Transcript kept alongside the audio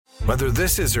Whether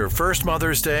this is her first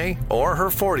Mother's Day or her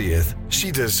 40th, she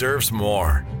deserves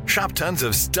more. Shop tons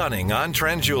of stunning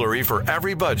on-trend jewelry for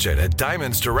every budget at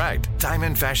Diamonds Direct.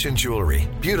 Diamond fashion jewelry,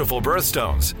 beautiful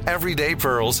birthstones, everyday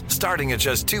pearls starting at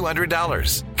just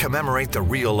 $200. Commemorate the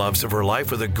real loves of her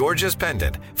life with a gorgeous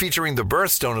pendant featuring the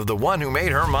birthstone of the one who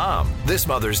made her mom. This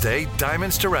Mother's Day,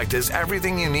 Diamonds Direct is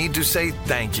everything you need to say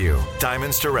thank you.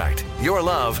 Diamonds Direct. Your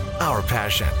love, our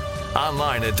passion.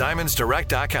 Online at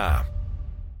diamondsdirect.com.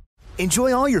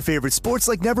 Enjoy all your favorite sports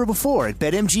like never before at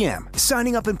BetMGM.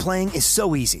 Signing up and playing is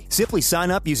so easy. Simply sign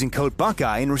up using code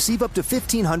Buckeye and receive up to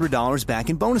 $1,500 back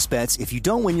in bonus bets if you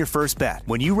don't win your first bet.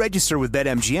 When you register with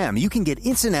BetMGM, you can get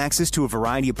instant access to a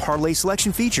variety of parlay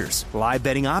selection features, live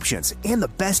betting options, and the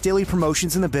best daily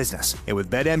promotions in the business. And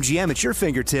with BetMGM at your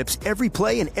fingertips, every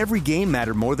play and every game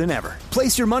matter more than ever.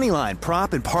 Place your moneyline,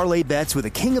 prop, and parlay bets with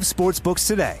the king of sportsbooks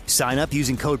today. Sign up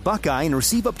using code Buckeye and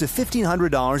receive up to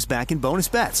 $1,500 back in bonus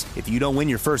bets if you don't win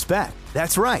your first bet.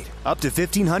 That's right, up to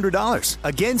 $1,500.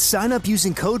 Again, sign up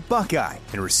using code Buckeye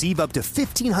and receive up to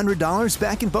 $1,500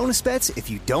 back in bonus bets if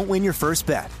you don't win your first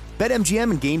bet.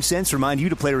 BetMGM and GameSense remind you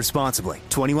to play responsibly.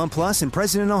 21 plus and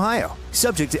present in Ohio.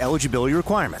 Subject to eligibility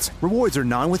requirements. Rewards are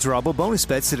non-withdrawable bonus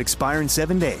bets that expire in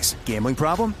 7 days. Gambling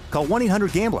problem? Call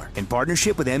 1-800-GAMBLER in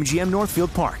partnership with MGM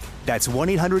Northfield Park. That's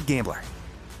 1-800-GAMBLER.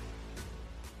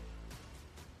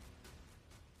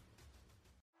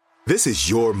 This is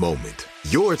your moment,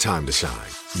 your time to shine,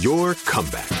 your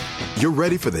comeback. You're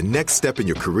ready for the next step in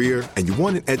your career, and you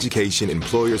want an education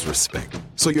employers respect.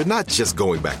 So you're not just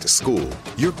going back to school,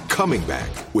 you're coming back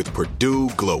with Purdue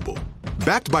Global.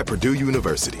 Backed by Purdue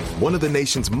University, one of the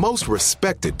nation's most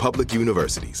respected public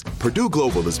universities, Purdue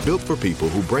Global is built for people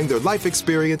who bring their life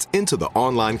experience into the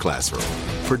online classroom.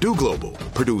 Purdue Global,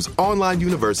 Purdue's online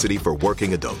university for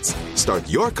working adults. Start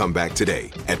your comeback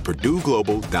today at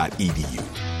purdueglobal.edu.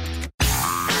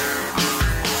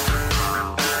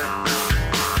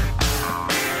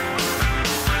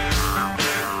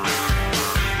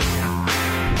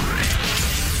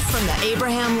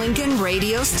 Abraham Lincoln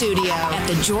Radio Studio at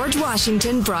the George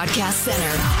Washington Broadcast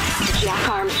Center. Jack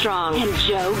Armstrong and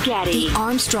Joe Getty. The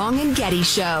Armstrong and Getty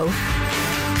Show.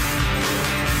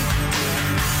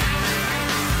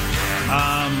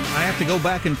 I have to go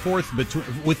back and forth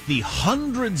with the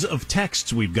hundreds of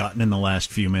texts we've gotten in the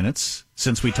last few minutes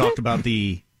since we talked about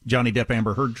the Johnny Depp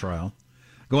Amber Heard trial.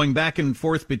 Going back and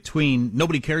forth between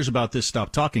nobody cares about this,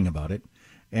 stop talking about it,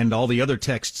 and all the other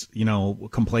texts,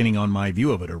 complaining on my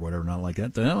view of it or whatever, not like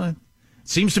that. It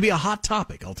seems to be a hot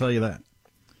topic, I'll tell you that.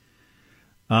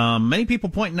 Many people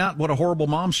pointing out what a horrible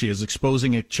mom she is,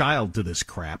 exposing a child to this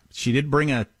crap. She did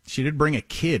bring a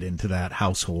kid into that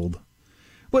household.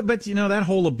 But that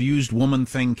whole abused woman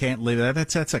thing can't live.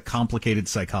 That's a complicated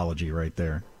psychology right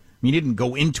there. He didn't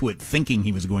go into it thinking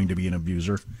he was going to be an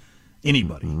abuser.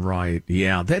 Anybody. Right.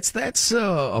 Yeah. That's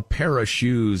a pair of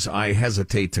shoes I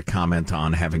hesitate to comment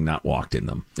on, having not walked in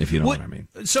them, if you know what I mean.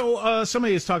 So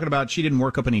somebody is talking about she didn't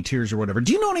work up any tears or whatever.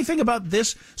 Do you know anything about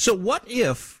this? So what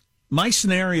if my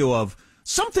scenario of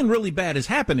something really bad has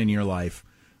happened in your life,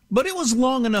 but it was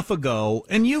long enough ago,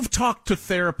 and you've talked to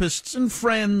therapists and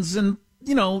friends, and,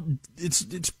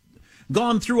 it's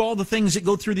gone through all the things that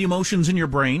go through the emotions in your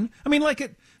brain. I mean, like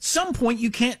at some point you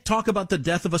can't talk about the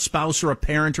death of a spouse or a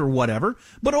parent or whatever,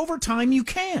 but over time you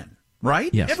can,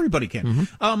 right? Yes. Everybody can.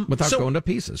 Mm-hmm. Without going to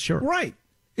pieces, sure. Right.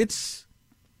 It's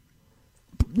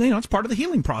part of the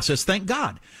healing process, thank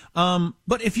God.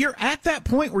 But if you're at that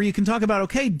point where you can talk about,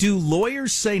 okay, do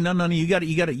lawyers say, no,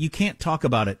 you can't talk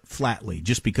about it flatly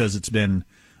just because it's been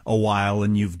a while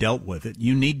and you've dealt with it.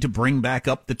 You need to bring back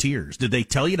up the tears. Did they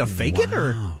tell you to fake it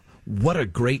or? What a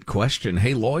great question.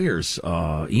 Hey, lawyers,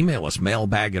 email us,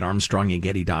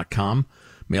 mailbag@armstrongandgetty.com,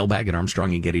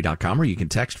 mailbag@armstrongandgetty.com, or you can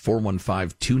text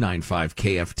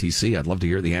 415-295-KFTC. I'd love to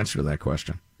hear the answer to that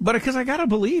question. But because I got to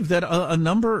believe that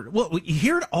you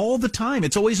hear it all the time.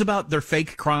 It's always about they're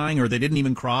fake crying or they didn't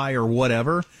even cry or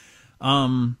whatever.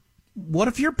 What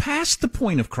if you're past the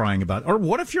point of crying about it? Or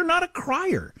what if you're not a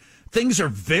crier? Things are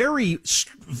very,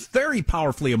 very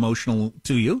powerfully emotional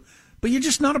to you, but you're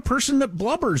just not a person that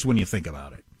blubbers when you think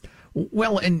about it.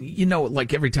 Well, and,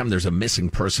 like every time there's a missing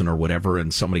person or whatever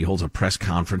and somebody holds a press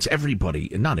conference, not everybody,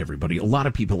 a lot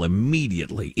of people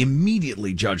immediately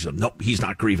judge them. Nope, he's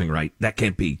not grieving right. That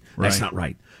can't be. That's not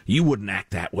right. You wouldn't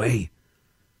act that way.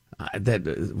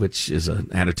 Which is an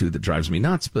attitude that drives me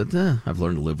nuts, but I've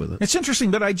learned to live with it. It's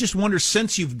interesting, but I just wonder,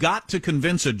 since you've got to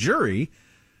convince a jury,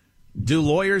 do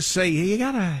lawyers say, you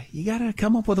gotta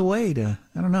come up with a way to,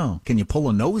 I don't know, can you pull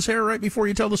a nose hair right before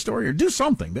you tell the story or do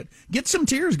something, but get some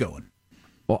tears going?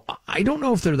 Well, I don't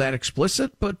know if they're that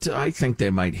explicit, but I think they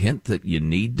might hint that you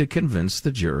need to convince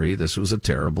the jury this was a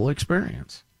terrible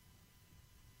experience.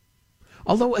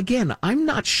 Although, again, I'm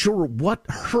not sure what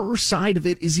her side of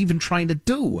it is even trying to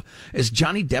do, as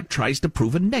Johnny Depp tries to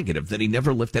prove a negative, that he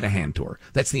never lifted a hand to her.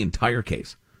 That's the entire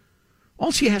case.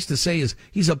 All she has to say is,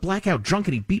 he's a blackout drunk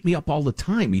and he beat me up all the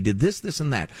time. He did this, this,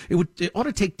 and that. It ought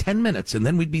to take 10 minutes, and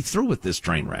then we'd be through with this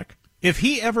train wreck. If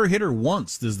he ever hit her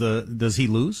once, does he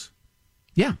lose?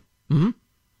 Yeah. Mm-hmm.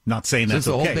 Not saying that's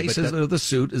the okay. The whole basis of the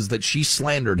suit is that she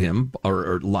slandered him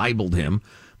or libeled him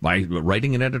by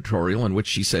writing an editorial in which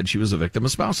she said she was a victim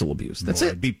of spousal abuse. That's it.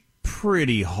 It'd be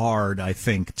pretty hard, I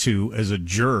think, to, as a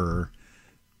juror,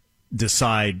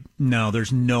 decide, no,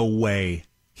 there's no way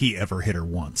he ever hit her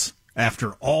once.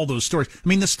 After all those stories. I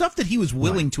mean, the stuff that he was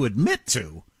willing to admit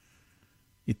to,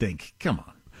 you think, come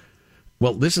on.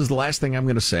 Well, this is the last thing I'm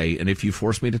going to say, and if you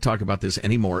force me to talk about this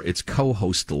anymore, it's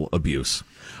co-hostal abuse.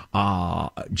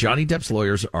 Johnny Depp's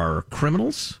lawyers are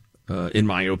criminals, in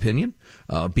my opinion,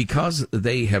 because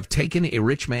they have taken a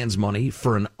rich man's money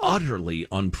for an utterly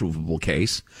unprovable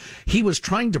case. He was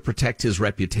trying to protect his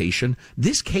reputation.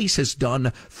 This case has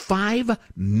done 5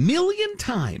 million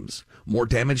times more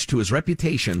damage to his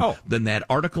reputation than that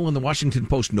article in the Washington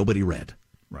Post nobody read.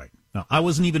 Right. Now, I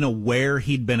wasn't even aware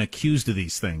he'd been accused of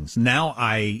these things. Now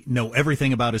I know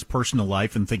everything about his personal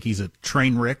life and think he's a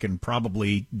train wreck and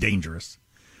probably dangerous.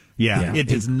 Yeah, it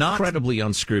is not incredibly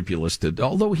unscrupulous.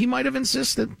 Although he might have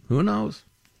insisted. Who knows?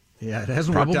 Yeah, it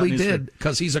hasn't probably worked out did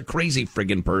because he's a crazy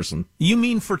friggin' person. You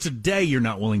mean for today you're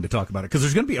not willing to talk about it because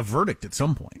there's going to be a verdict at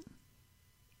some point?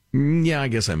 Yeah, I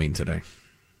guess I mean today.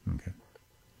 Okay.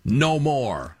 No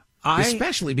more.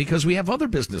 Especially because we have other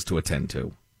business to attend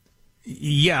to.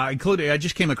 Yeah, including I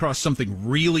just came across something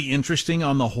really interesting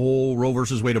on the whole Roe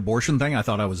versus Wade abortion thing. I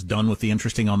thought I was done with the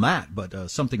interesting on that, but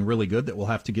something really good that we'll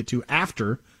have to get to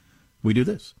after we do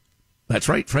this. That's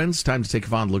right, friends. Time to take a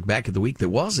fond look back at the week that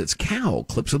was. It's Cow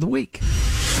Clips of the Week.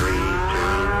 3, 2, 1,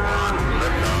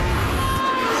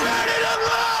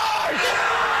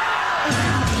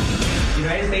 The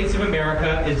United States of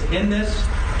America is in this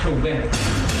to win it.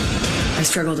 I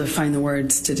struggle to find the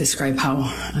words to describe how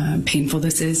painful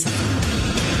this is.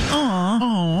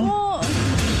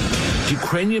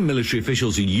 Ukrainian military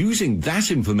officials are using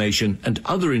that information and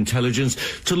other intelligence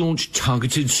to launch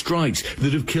targeted strikes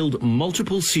that have killed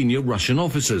multiple senior Russian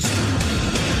officers.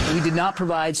 We did not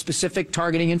provide specific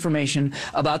targeting information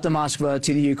about the Moskva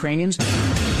to the Ukrainians.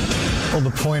 Well, the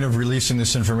point of releasing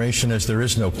this information is there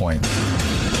is no point.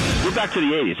 We're back to the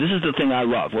 80s. This is the thing I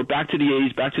love. We're back to the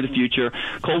 80s, back to the future.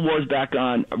 Cold War's back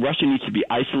on. Russia needs to be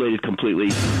isolated completely.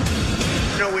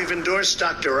 You know, we've endorsed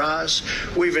Dr. Oz.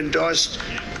 We've endorsed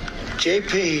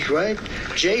JP, right?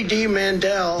 J.D.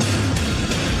 Mandel.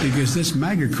 Because this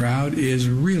MAGA crowd is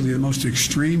really the most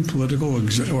extreme political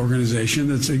organization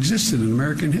that's existed in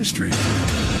American history.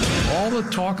 All the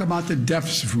talk about the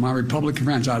deficit from our Republican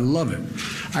friends, I love it.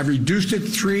 I've reduced it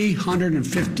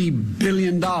 $350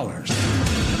 billion.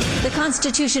 The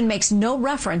Constitution makes no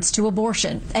reference to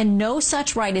abortion, and no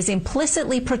such right is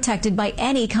implicitly protected by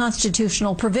any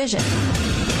constitutional provision.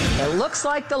 It looks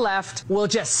like the left will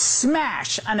just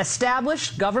smash an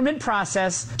established government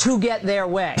process to get their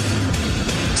way.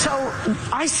 So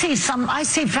I see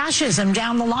fascism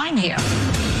down the line here.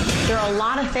 There are a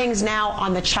lot of things now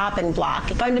on the chopping block.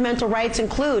 Fundamental rights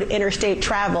include interstate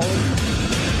travel.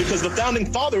 Because the founding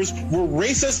fathers were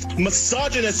racist,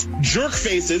 misogynist jerk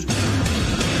faces.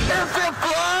 If it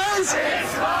flies,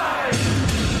 it's fine.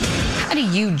 How do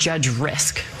you judge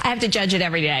risk? I have to judge it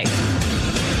every day.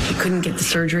 He couldn't get the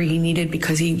surgery he needed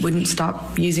because he wouldn't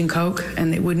stop using coke,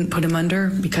 and they wouldn't put him under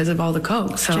because of all the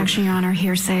coke. So, Objection, Your Honor,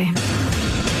 hearsay.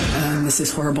 This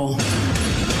is horrible.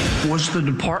 Was the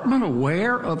department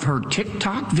aware of her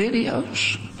TikTok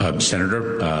videos?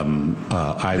 Senator,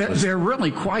 They're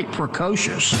really quite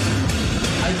precocious.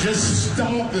 I just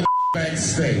stomped the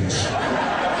backstage.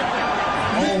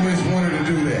 Always wanted to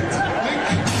do that.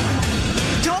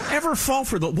 Don't ever fall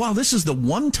for wow, this is the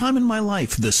one time in my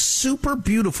life the super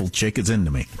beautiful chick is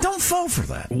into me. Don't fall for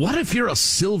that. What if you're a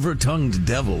silver-tongued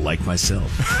devil like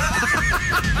myself?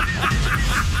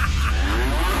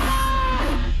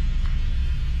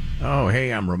 Oh,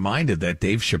 hey, I'm reminded that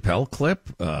Dave Chappelle clip,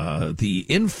 the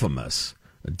infamous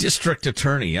district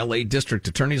attorney, L.A. District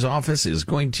Attorney's Office, is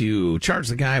going to charge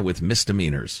the guy with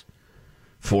misdemeanors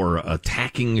for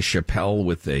attacking Chappelle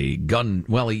with a gun.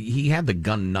 Well, he had the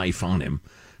gun knife on him.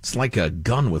 It's like a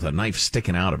gun with a knife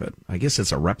sticking out of it. I guess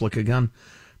it's a replica gun.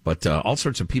 But all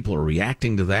sorts of people are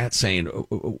reacting to that, saying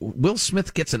Will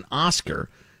Smith gets an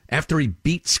Oscar After he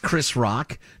beats Chris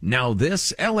Rock, now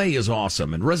this, L.A. is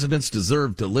awesome, and residents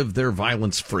deserve to live their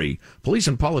violence free. Police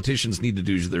and politicians need to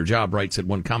do their job right, said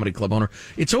one comedy club owner.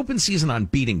 It's open season on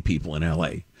beating people in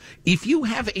L.A. If you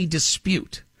have a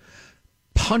dispute,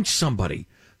 punch somebody,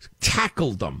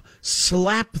 tackle them,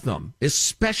 slap them,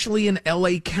 especially in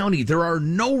L.A. County. There are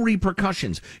no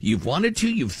repercussions. You've wanted to,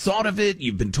 you've thought of it,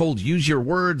 you've been told use your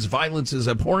words, violence is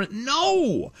abhorrent.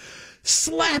 No!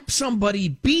 Slap somebody,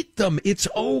 beat them. It's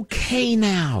okay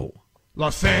now.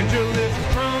 Los Angeles is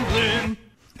crumbling.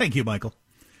 Thank you, Michael.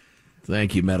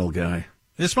 Thank you, metal guy.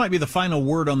 This might be the final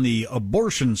word on the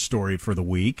abortion story for the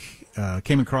week.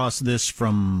 Came across this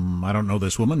from, I don't know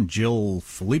this woman, Jill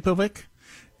Filipovic.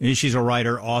 She's a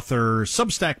writer, author,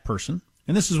 Substack person,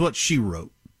 and this is what she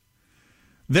wrote.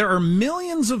 There are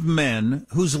millions of men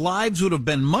whose lives would have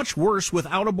been much worse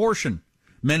without abortion.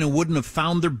 Men who wouldn't have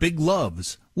found their big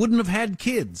loves, wouldn't have had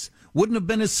kids, wouldn't have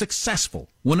been as successful,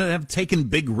 wouldn't have taken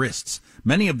big risks.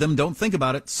 Many of them don't think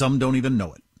about it. Some don't even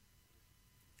know it.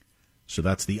 So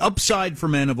that's the upside for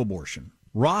men of abortion.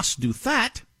 Ross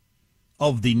Douthat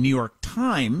of the New York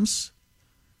Times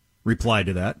replied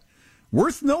to that.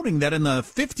 Worth noting that in the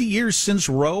 50 years since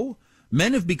Roe,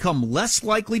 men have become less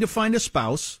likely to find a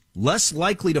spouse, less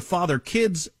likely to father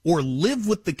kids or live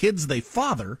with the kids they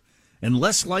father, and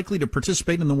less likely to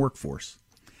participate in the workforce.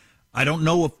 I don't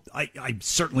know if I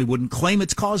certainly wouldn't claim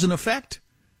it's cause and effect,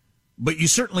 but you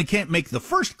certainly can't make the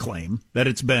first claim that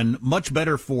it's been much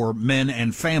better for men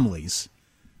and families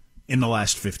in the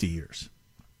last 50 years.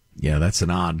 Yeah, that's an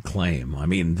odd claim. I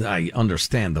mean, I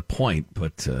understand the point,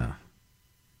 but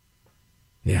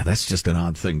yeah, that's just an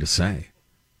odd thing to say.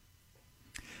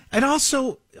 And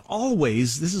also,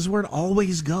 always, this is where it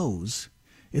always goes.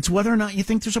 It's whether or not you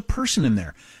think there's a person in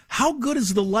there. How good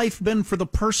has the life been for the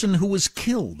person who was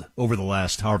killed over the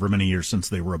last however many years since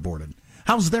they were aborted?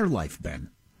 How's their life been?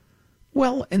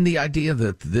 Well, and the idea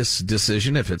that this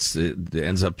decision, if it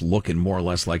ends up looking more or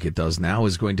less like it does now,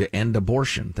 is going to end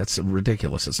abortion. That's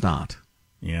ridiculous. It's not.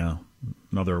 Yeah.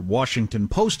 Another Washington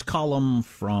Post column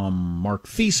from Mark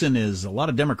Thiessen is a lot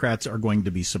of Democrats are going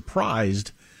to be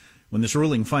surprised when this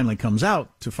ruling finally comes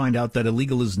out to find out that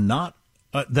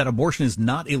that abortion is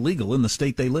not illegal in the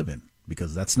state they live in,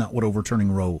 because that's not what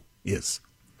overturning Roe is.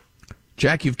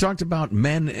 Jack, you've talked about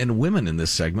men and women in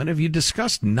this segment. Have you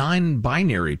discussed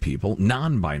non-binary people?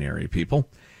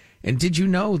 And did you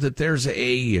know that there's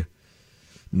a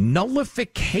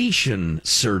nullification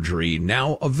surgery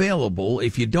now available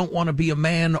if you don't want to be a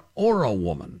man or a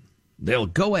woman? They'll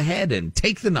go ahead and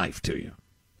take the knife to you.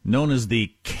 Known as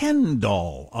the Ken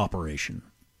doll operation.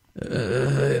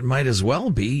 It might as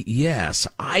well be, yes.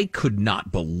 I could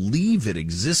not believe it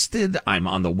existed. I'm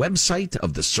on the website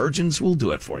of the surgeons who will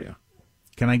do it for you.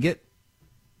 Can I get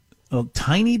a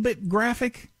tiny bit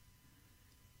graphic?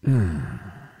 I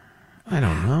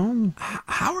don't know.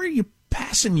 How are you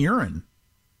passing urine?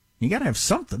 You got to have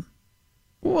something.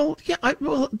 Well, yeah.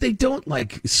 They don't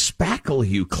like spackle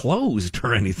you closed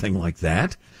or anything like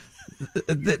that.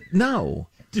 No.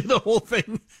 Do the whole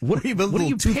thing. What are you put a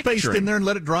little toothpaste in there and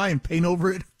let it dry and paint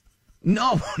over it?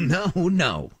 No.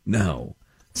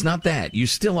 It's not that. You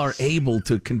still are able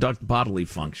to conduct bodily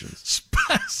functions.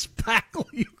 Spackle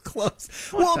you close.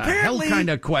 What the hell kind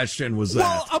of question was that?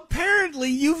 Well, apparently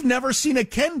you've never seen a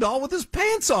Ken doll with his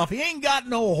pants off. He ain't got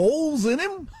no holes in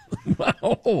him.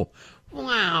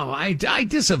 Wow. I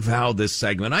disavow this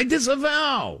segment. I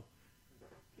disavow.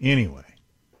 Anyway,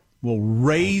 we'll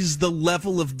raise the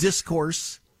level of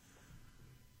discourse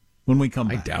when we come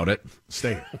back. I doubt it.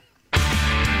 Stay here.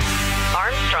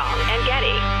 Armstrong and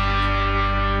Getty.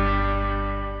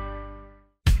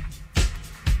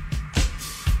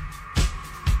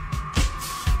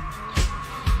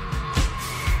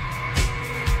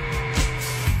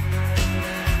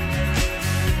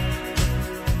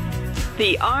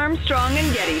 The Armstrong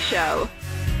and Getty Show.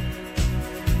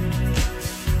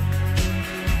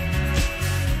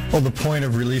 Well, the point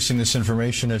of releasing this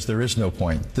information is there is no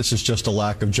point. This is just a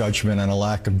lack of judgment and a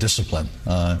lack of discipline.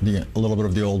 A little bit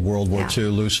of the old World War II,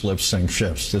 loose lips sink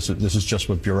ships. This is just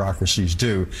what bureaucracies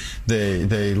do.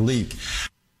 They leak.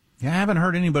 Yeah, I haven't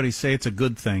heard anybody say it's a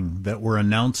good thing that we're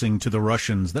announcing to the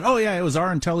Russians that, oh, yeah, it was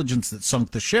our intelligence that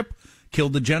sunk the ship,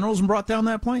 killed the generals, and brought down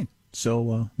that plane.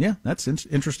 So, yeah, that's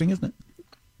interesting, isn't it?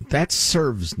 That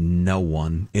serves no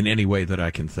one in any way that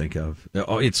I can think of.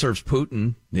 It serves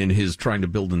Putin in his trying to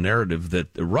build a narrative that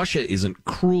Russia isn't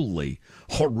cruelly,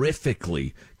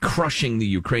 horrifically crushing the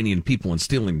Ukrainian people and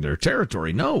stealing their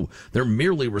territory. No, they're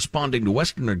merely responding to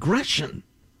Western aggression.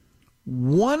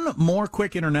 One more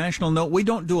quick international note. We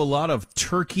don't do a lot of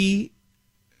Turkey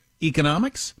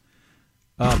economics.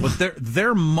 But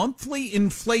their monthly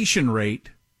inflation rate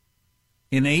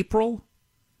in April,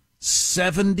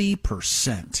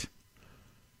 70%.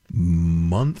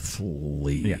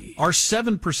 Monthly. Yeah. Our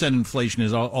 7% inflation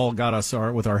is all got us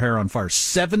with our hair on fire.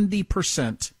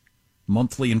 70%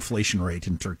 monthly inflation rate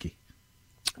in Turkey.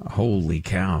 Holy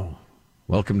cow.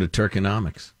 Welcome to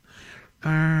Turkonomics.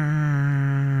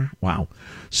 Wow.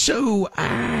 So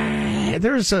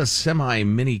there's a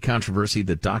semi-mini controversy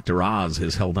that Dr. Oz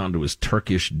has held on to his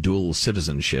Turkish dual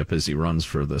citizenship as he runs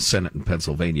for the Senate in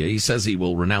Pennsylvania. He says he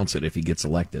will renounce it if he gets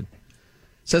elected.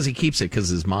 Says he keeps it because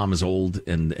his mom is old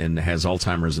and has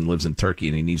Alzheimer's and lives in Turkey,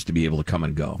 and he needs to be able to come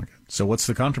and go. Okay. So what's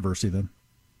the controversy then?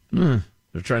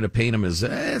 They're trying to paint him as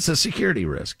it's a security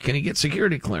risk. Can he get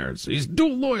security clearance? He's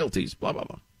dual loyalties, blah, blah,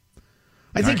 blah.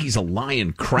 I think he's a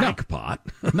lying crackpot.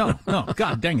 No.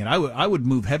 God dang it. I would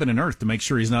move heaven and earth to make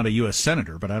sure he's not a U.S.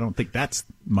 senator, but I don't think that's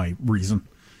my reason.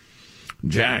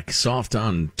 Jack, soft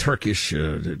on Turkish.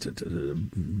 Never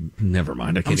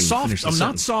mind. I can't even finish the I'm sentence.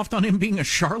 not soft on him being a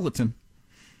charlatan.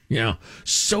 Yeah.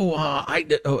 So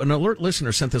an alert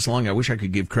listener sent this along. I wish I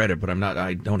could give credit, but I'm not.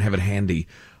 I don't have it handy.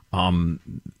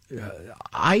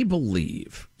 I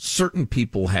believe certain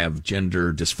people have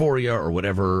gender dysphoria or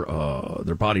whatever.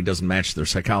 Their body doesn't match their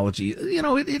psychology. You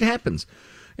know, it happens.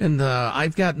 And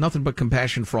I've got nothing but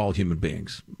compassion for all human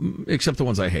beings, except the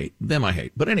ones I hate. Them I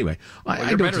hate. But anyway,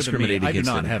 I don't discriminate against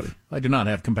anybody. I do not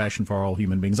have compassion for all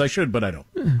human beings. I should, but I don't.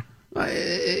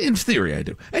 In theory, I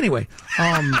do. Anyway,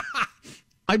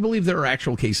 I believe there are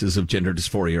actual cases of gender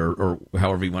dysphoria or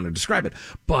however you want to describe it.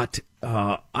 But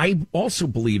I also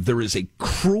believe there is a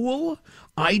cruel,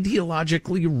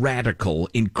 ideologically radical,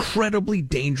 incredibly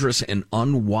dangerous and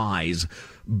unwise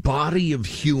body of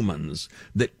humans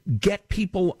that get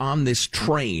people on this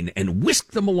train and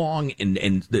whisk them along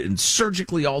and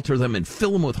surgically alter them and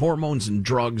fill them with hormones and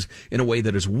drugs in a way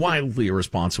that is wildly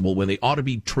irresponsible when they ought to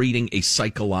be treating a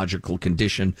psychological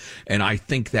condition. And I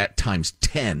think that times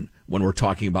 10 when we're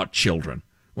talking about children,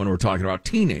 when we're talking about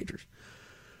teenagers.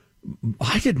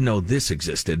 I didn't know this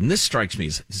existed, and this strikes me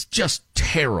as just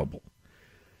terrible.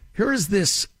 Here is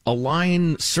this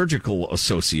Align Surgical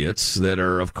Associates that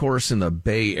are, of course, in the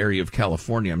Bay Area of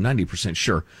California. I'm 90%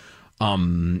 sure.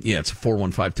 It's a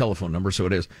 415 telephone number, so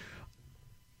it is.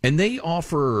 And they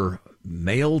offer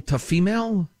male to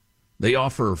female. They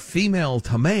offer female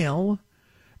to male.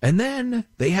 And then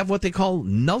they have what they call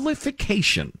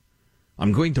nullification.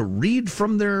 I'm going to read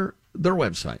from their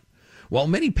website. While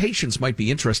many patients might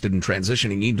be interested in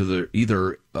transitioning into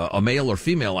either a male or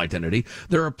female identity,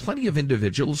 there are plenty of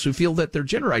individuals who feel that their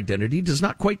gender identity does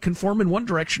not quite conform in one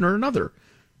direction or another.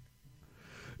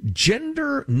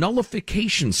 Gender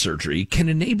nullification surgery can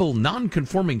enable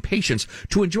non-conforming patients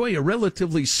to enjoy a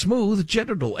relatively smooth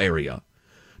genital area.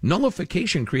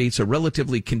 Nullification creates a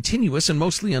relatively continuous and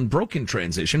mostly unbroken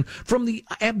transition from the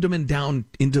abdomen down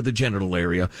into the genital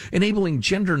area, enabling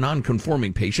gender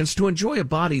nonconforming patients to enjoy a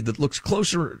body that looks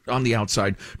closer on the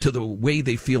outside to the way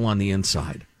they feel on the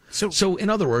inside. So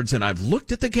in other words, and I've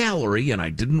looked at the gallery and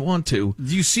I didn't want to.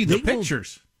 You see the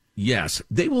pictures? Yes.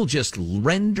 They will just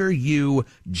render you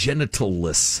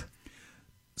genitalless.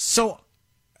 So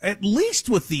at least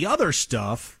with the other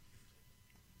stuff,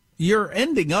 you're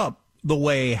ending up the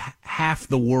way half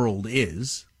the world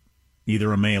is,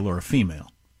 either a male or a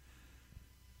female.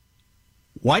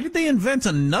 Why did they invent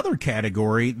another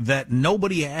category that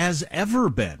nobody has ever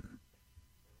been?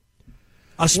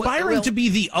 Aspiring to be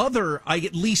the other, I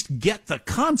at least get the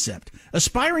concept.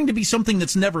 Aspiring to be something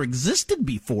that's never existed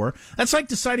before, that's like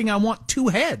deciding I want two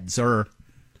heads or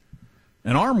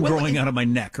an arm growing out of my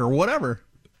neck or whatever.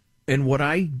 And what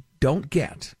I don't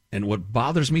get, and what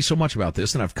bothers me so much about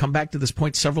this, and I've come back to this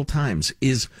point several times,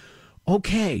 is,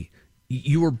 okay,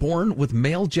 you were born with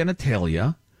male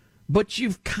genitalia, but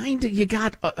you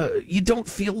don't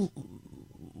feel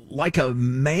like a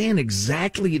man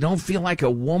exactly, you don't feel like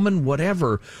a woman,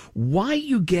 whatever. Why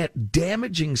you get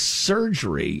damaging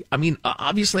surgery? I mean,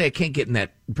 obviously I can't get in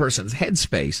that person's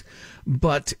headspace,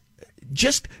 but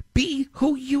just be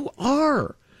who you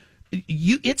are.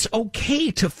 It's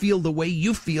okay to feel the way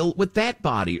you feel with that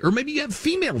body. Or maybe you have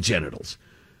female genitals.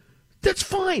 That's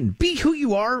fine. Be who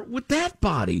you are with that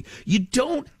body. You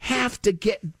don't have to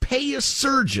pay a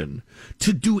surgeon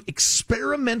to do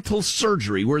experimental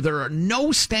surgery where there are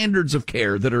no standards of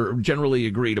care that are generally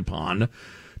agreed upon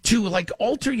to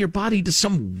alter your body to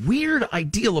some weird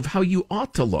ideal of how you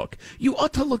ought to look. You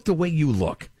ought to look the way you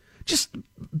look. Just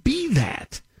be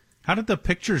that. How did the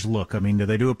pictures look? I mean, did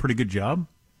they do a pretty good job?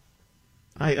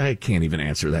 I can't even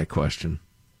answer that question.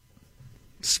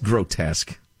 It's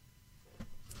grotesque.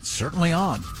 Certainly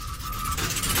odd.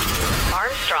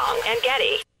 Armstrong and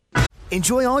Getty.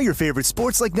 Enjoy all your favorite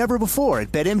sports like never before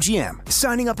at BetMGM.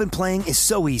 Signing up and playing is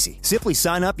so easy. Simply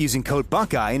sign up using code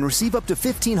Buckeye and receive up to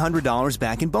 $1,500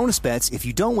 back in bonus bets if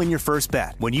you don't win your first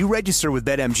bet. When you register with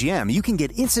BetMGM, you can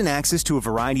get instant access to a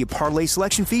variety of parlay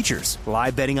selection features,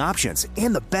 live betting options,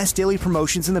 and the best daily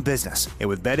promotions in the business. And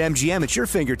with BetMGM at your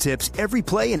fingertips, every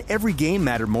play and every game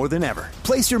matter more than ever.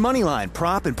 Place your moneyline,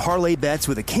 prop, and parlay bets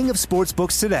with the king of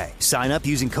sportsbooks today. Sign up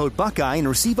using code Buckeye and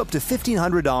receive up to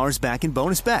 $1,500 back in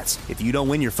bonus bets if you don't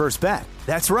win your first bet.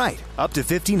 That's right, up to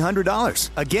 $1,500.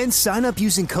 Again, sign up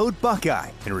using code Buckeye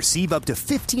and receive up to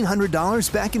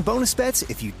 $1,500 back in bonus bets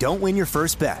if you don't win your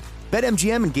first bet.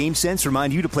 BetMGM and GameSense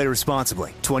remind you to play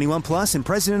responsibly. 21 plus and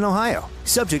present in Ohio.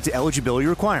 Subject to eligibility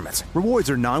requirements.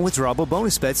 Rewards are non-withdrawable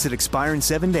bonus bets that expire in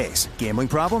 7 days. Gambling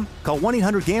problem? Call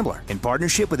 1-800-GAMBLER in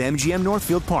partnership with MGM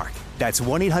Northfield Park. That's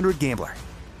 1-800-GAMBLER.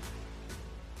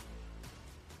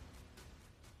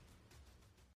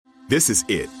 This is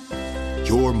it.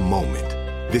 Your moment.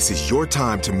 This is your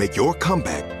time to make your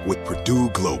comeback with Purdue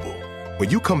Global. When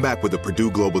you come back with a Purdue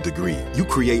Global degree, you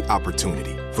create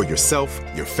opportunity for yourself,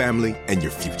 your family, and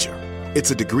your future.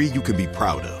 It's a degree you can be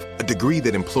proud of, a degree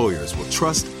that employers will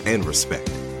trust and respect.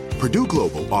 Purdue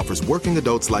Global offers working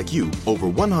adults like you over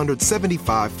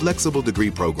 175 flexible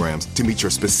degree programs to meet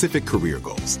your specific career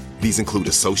goals. These include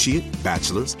associate,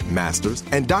 bachelor's, master's,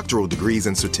 and doctoral degrees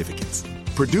and certificates.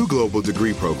 Purdue Global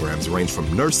degree programs range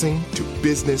from nursing to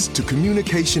business to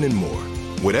communication and more.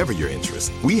 Whatever your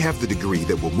interest, we have the degree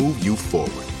that will move you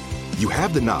forward. You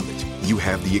have the knowledge, you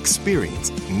have the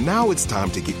experience. Now it's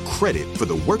time to get credit for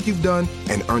the work you've done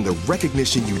and earn the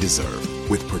recognition you deserve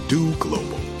with Purdue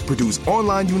Global, Purdue's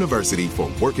online university for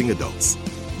working adults.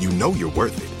 You know you're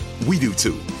worth it. We do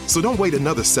too. So don't wait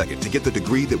another second to get the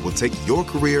degree that will take your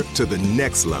career to the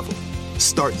next level.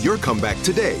 Start your comeback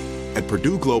today at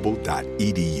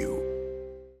purdueglobal.edu.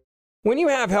 When you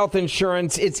have health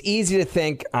insurance, it's easy to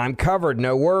think, I'm covered,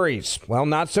 no worries. Well,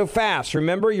 not so fast.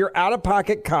 Remember, your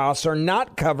out-of-pocket costs are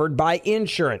not covered by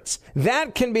insurance.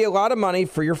 That can be a lot of money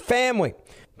for your family.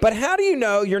 But how do you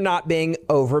know you're not being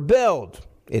overbilled?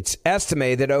 It's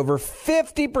estimated that over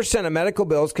 50% of medical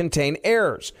bills contain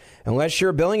errors. Unless you're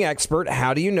a billing expert,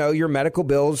 how do you know your medical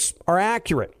bills are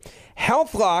accurate?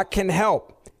 HealthLock can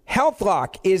help.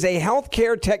 HealthLock is a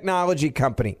healthcare technology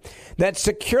company that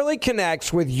securely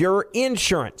connects with your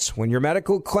insurance. When your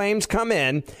medical claims come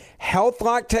in,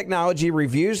 HealthLock technology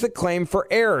reviews the claim for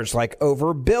errors like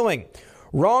overbilling,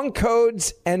 wrong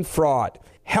codes, and fraud.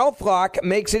 HealthLock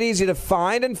makes it easy to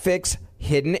find and fix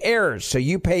hidden errors, so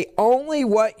you pay only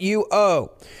what you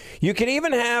owe. You can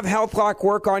even have HealthLock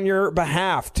work on your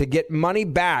behalf to get money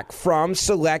back from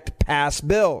select past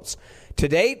bills. To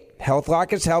date,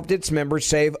 HealthLock has helped its members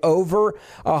save over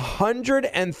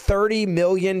 $130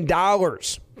 million.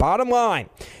 Bottom line,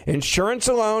 insurance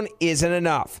alone isn't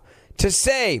enough. To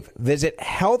save, visit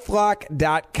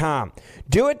healthlock.com.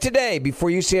 Do it today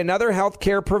before you see another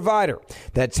healthcare provider.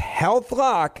 That's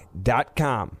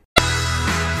healthlock.com.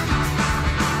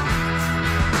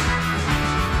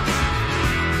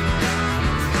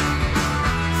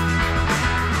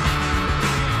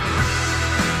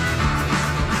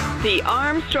 The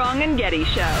Armstrong and Getty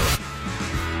Show.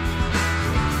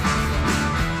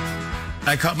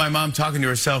 I caught my mom talking to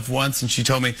herself once, and she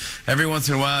told me, every once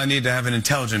in a while I need to have an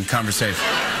intelligent conversation.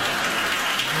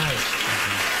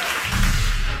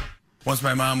 Once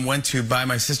my mom went to buy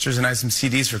my sisters and I some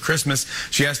CDs for Christmas,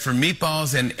 she asked for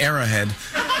Meatballs and Arrowhead.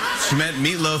 She meant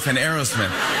Meatloaf and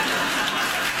Aerosmith.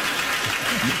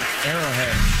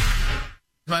 Arrowhead.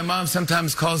 My mom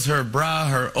sometimes calls her bra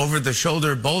her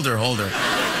over-the-shoulder boulder holder.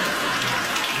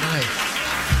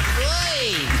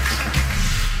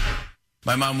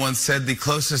 My mom once said the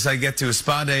closest I get to a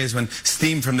spa day is when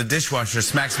steam from the dishwasher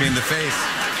smacks me in the face.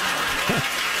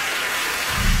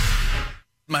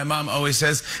 My mom always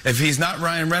says, if he's not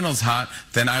Ryan Reynolds hot,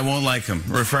 then I won't like him,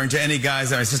 referring to any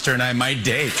guys that my sister and I might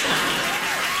date.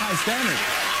 High standard.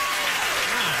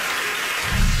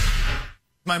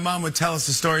 My mom would tell us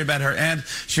a story about her aunt.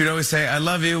 She would always say, I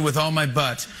love you with all my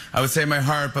butt. I would say my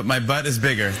heart, but my butt is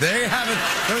bigger. There you have it.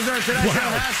 Those are today's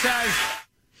hashtags.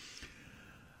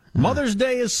 Mother's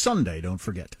Day is Sunday, don't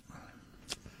forget.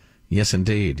 Yes,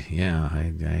 indeed. Yeah,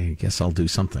 I guess I'll do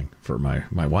something for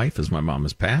my wife, as my mom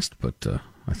has passed, but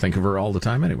I think of her all the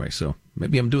time anyway, so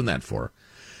maybe I'm doing that for her.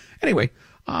 Anyway,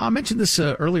 I mentioned this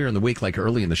earlier in the week, like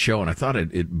early in the show, and I thought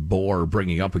it bore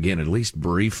bringing up again, at least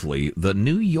briefly, the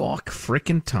New York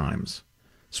frickin' Times.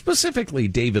 Specifically,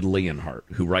 David Leonhardt,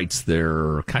 who writes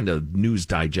their kind of news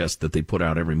digest that they put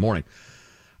out every morning,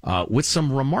 with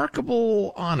some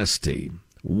remarkable honesty.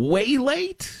 Way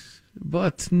late,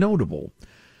 but notable.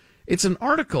 It's an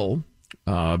article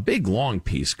a big, long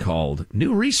piece called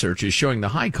New Research is Showing the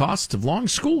High Costs of Long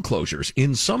School Closures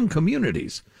in Some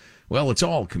Communities. Well, it's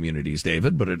all communities,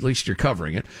 David, but at least you're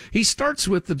covering it. He starts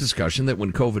with the discussion that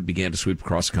when COVID began to sweep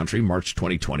across the country, March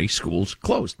 2020, schools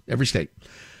closed, every state.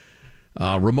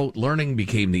 Remote learning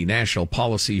became the national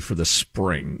policy for the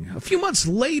spring. A few months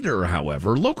later,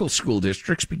 however, local school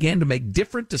districts began to make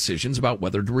different decisions about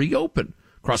whether to reopen.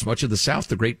 Across much of the South,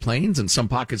 the Great Plains, and some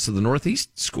pockets of the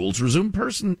Northeast, schools resumed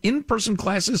in-person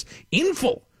classes in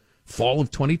full fall of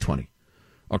 2020.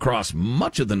 Across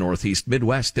much of the Northeast,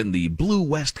 Midwest, and the Blue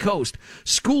West Coast,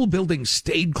 school buildings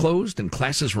stayed closed and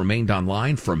classes remained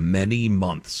online for many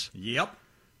months. Yep.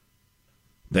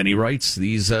 Then he writes,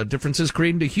 these differences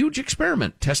created a huge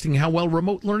experiment, testing how well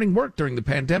remote learning worked during the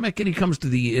pandemic, and he comes to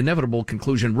the inevitable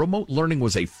conclusion, remote learning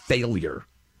was a failure.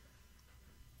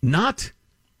 Not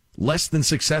less than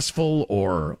successful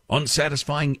or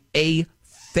unsatisfying, a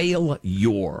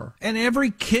failure. And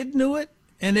every kid knew it,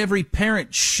 and every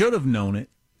parent should have known it.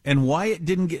 And why it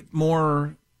didn't get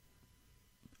more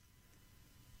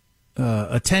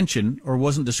attention or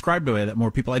wasn't described by that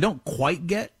more people, I don't quite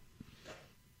get.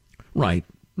 Right.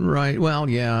 Well,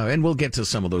 yeah, and we'll get to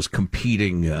some of those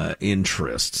competing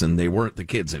interests, and they weren't the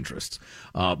kids' interests.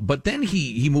 But then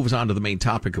he moves on to the main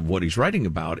topic of what he's writing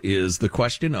about is the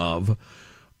question of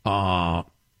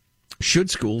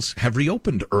should schools have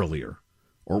reopened earlier,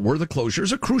 or were the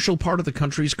closures a crucial part of the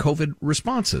country's COVID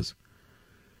responses?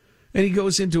 And he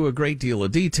goes into a great deal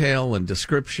of detail and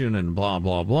description and blah,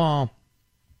 blah, blah,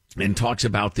 and talks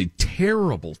about the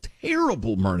terrible,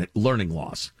 terrible learning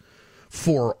loss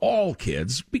for all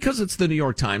kids. Because it's the New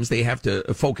York Times, they have to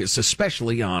focus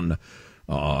especially on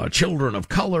children of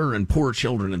color and poor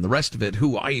children and the rest of it,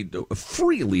 who I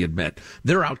freely admit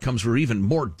their outcomes were even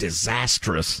more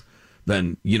disastrous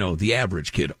than, the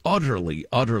average kid. Utterly,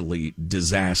 utterly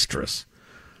disastrous.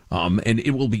 And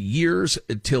it will be years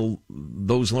until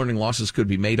those learning losses could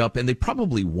be made up, and they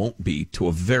probably won't be to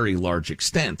a very large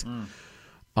extent.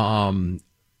 And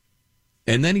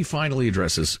then he finally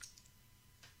addresses,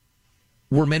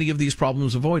 were many of these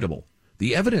problems avoidable?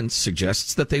 The evidence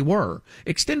suggests that they were.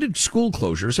 Extended school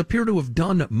closures appear to have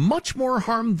done much more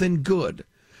harm than good,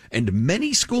 and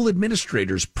many school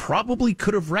administrators probably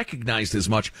could have recognized as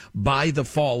much by the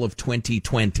fall of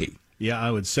 2020. Yeah,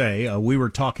 I would say we were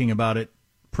talking about it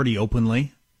pretty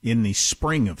openly in the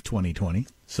spring of 2020,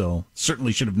 so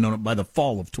certainly should have known it by the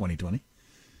fall of 2020.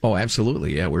 Oh,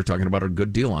 absolutely. Yeah, we're talking about a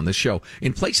good deal on this show.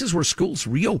 In places where schools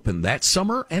reopened that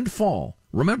summer and fall,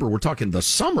 remember, we're talking the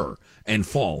summer and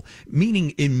fall,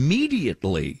 meaning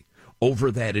immediately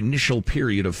over that initial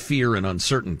period of fear and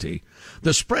uncertainty,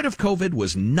 the spread of COVID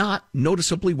was not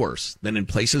noticeably worse than in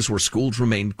places where schools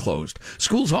remained closed.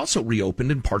 Schools also reopened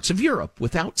in parts of Europe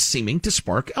without seeming to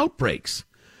spark outbreaks.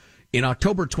 In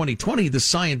October 2020, the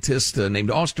scientist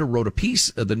named Oster wrote a piece,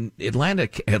 the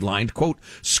Atlantic headlined, quote,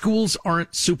 "Schools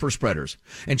aren't super spreaders."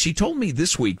 And she told me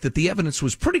this week that the evidence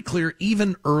was pretty clear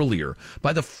even earlier.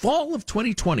 By the fall of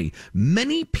 2020,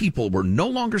 many people were no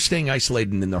longer staying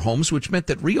isolated in their homes, which meant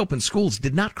that reopened schools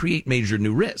did not create major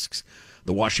new risks.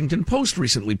 The Washington Post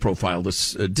recently profiled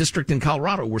a district in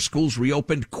Colorado where schools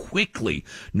reopened quickly,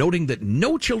 noting that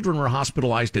no children were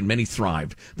hospitalized and many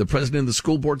thrived. The president of the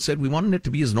school board said, "We wanted it to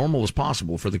be as normal as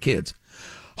possible for the kids."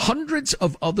 Hundreds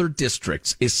of other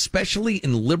districts, especially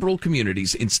in liberal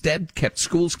communities, instead kept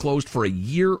schools closed for a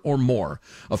year or more.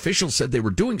 Officials said they were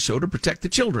doing so to protect the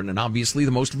children, and obviously the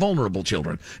most vulnerable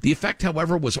children. The effect,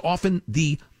 however, was often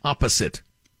the opposite.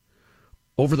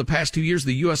 Over the past 2 years,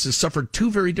 the U.S. has suffered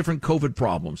two very different COVID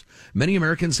problems. Many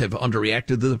Americans have underreacted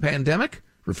to the pandemic,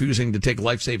 refusing to take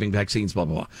life-saving vaccines, blah,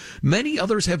 blah, blah. Many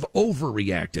others have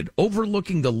overreacted,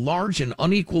 overlooking the large and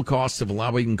unequal costs of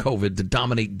allowing COVID to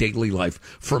dominate daily life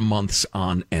for months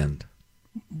on end.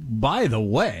 By the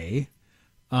way,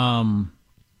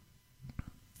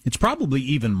 it's probably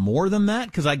even more than that,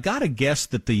 because I got to guess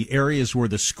that the areas where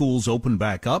the schools open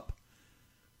back up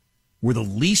were the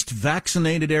least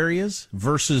vaccinated areas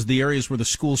versus the areas where the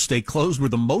schools stay closed were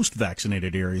the most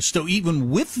vaccinated areas. So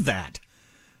even with that,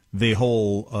 the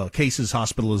whole cases,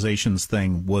 hospitalizations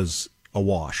thing was a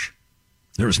wash.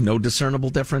 There's no discernible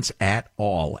difference at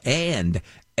all. And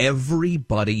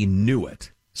everybody knew it.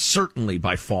 Certainly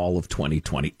by fall of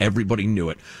 2020, everybody knew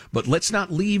it. But let's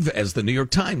not leave, as the New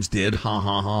York Times did,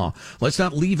 let's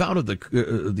not leave out of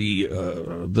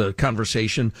the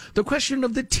conversation the question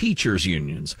of the teachers'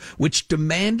 unions, which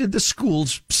demanded the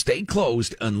schools stay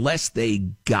closed unless they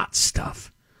got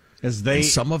stuff. And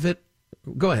some of it,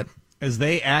 go ahead. as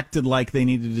they acted like they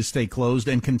needed to stay closed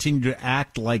and continued to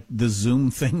act like the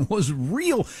Zoom thing was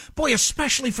real. Boy,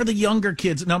 especially for the younger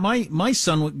kids. Now, my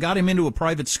son got him into a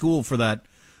private school for that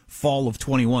fall of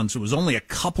 21, so it was only a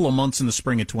couple of months in the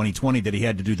spring of 2020 that he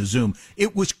had to do the Zoom.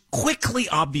 It was quickly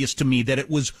obvious to me that it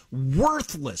was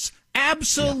worthless.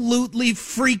 Absolutely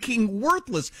freaking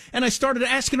worthless. And I started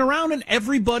asking around, and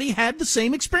everybody had the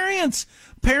same experience.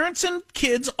 Parents and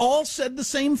kids all said the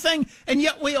same thing, and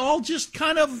yet we all just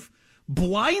kind of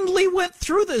blindly went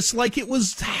through this like it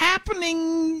was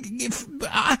happening,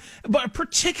 but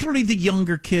particularly the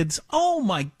younger kids. Oh,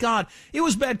 my God. It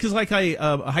was bad because, like,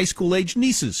 high school-age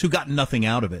nieces who got nothing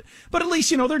out of it. But at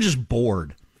least, they're just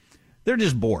bored. They're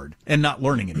just bored and not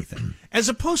learning anything. As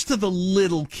opposed to the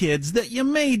little kids that you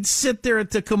made sit there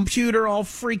at the computer all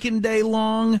freaking day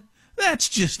long. That's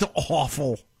just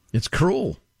awful. It's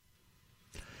cruel.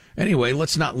 Anyway,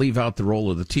 let's not leave out the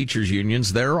role of the teachers'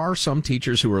 unions. There are some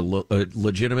teachers who are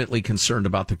legitimately concerned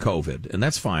about the COVID, and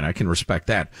that's fine. I can respect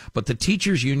that. But the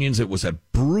teachers' unions, it was a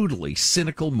brutally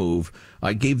cynical move.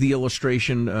 I gave the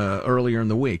illustration earlier in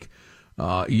the week.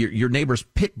 Your neighbor's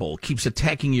pit bull keeps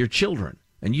attacking your children,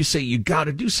 and you say, you got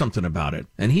to do something about it.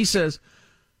 And he says,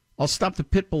 I'll stop the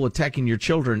pit bull attacking your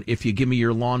children if you give me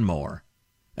your lawnmower.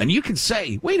 And you can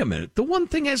say, wait a minute, the one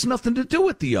thing has nothing to do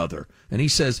with the other. And he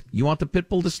says, you want the pit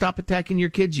bull to stop attacking your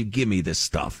kids? You give me this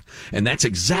stuff. And that's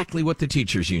exactly what the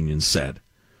teachers' union said.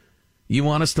 You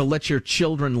want us to let your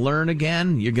children learn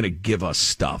again? You're going to give us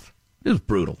stuff. It was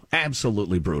brutal,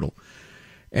 absolutely brutal.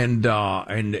 And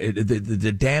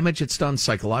the damage it's done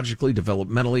psychologically,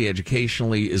 developmentally,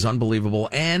 educationally is unbelievable.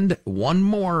 And one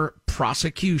more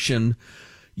prosecution.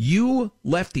 You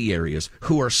lefty areas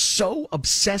who are so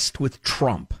obsessed with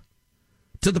Trump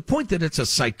to the point that it's a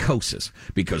psychosis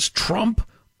because Trump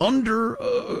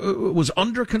was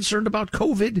under concerned about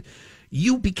COVID.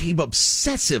 You became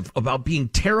obsessive about being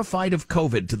terrified of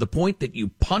COVID to the point that you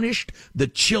punished the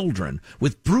children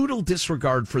with brutal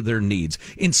disregard for their needs,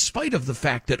 in spite of the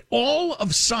fact that all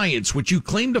of science, which you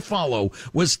claim to follow,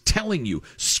 was telling you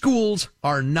schools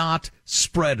are not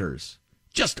spreaders.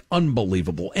 Just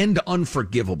unbelievable and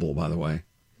unforgivable, by the way.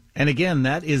 And again,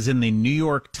 that is in the New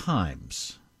York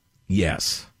Times.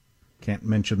 Yes. Can't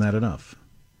mention that enough.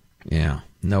 Yeah,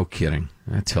 no kidding.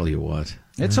 I tell you what.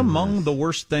 It's among the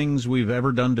worst things we've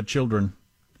ever done to children,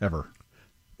 ever.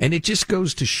 And it just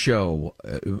goes to show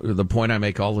the point I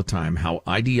make all the time, how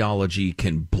ideology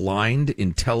can blind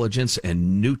intelligence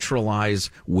and neutralize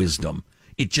wisdom.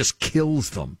 It just kills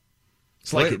them.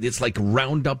 It's like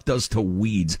Roundup does to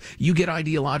weeds. You get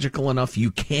ideological enough, you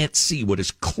can't see what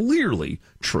is clearly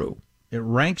true. It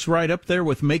ranks right up there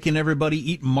with making everybody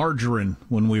eat margarine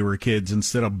when we were kids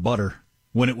instead of butter,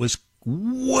 when it was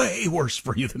way worse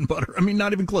for you than butter. I mean,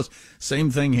 not even close. Same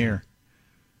thing here.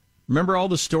 Remember all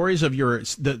the stories of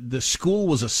the school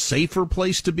was a safer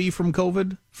place to be from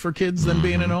COVID for kids than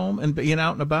being at home and being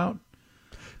out and about?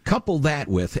 Couple that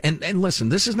with, and listen,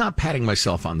 this is not patting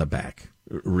myself on the back,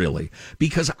 really,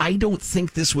 because I don't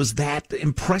think this was that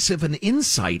impressive an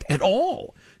insight at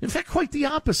all. In fact, quite the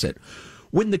opposite.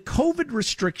 When the COVID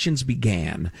restrictions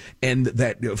began, and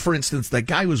that, for instance, that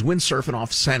guy who was windsurfing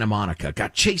off Santa Monica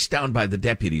got chased down by the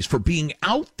deputies for being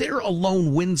out there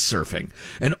alone windsurfing,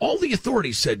 and all the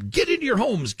authorities said, get into your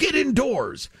homes, get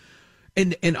indoors.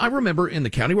 And I remember in the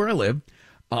county where I live,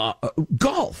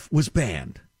 golf was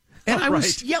banned. And I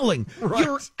was yelling,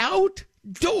 you're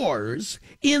outdoors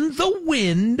in the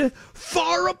wind,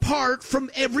 far apart from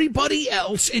everybody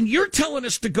else, and you're telling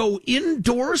us to go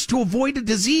indoors to avoid a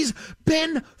disease?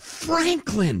 Ben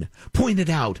Franklin pointed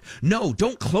out, no,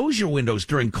 don't close your windows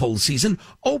during cold season,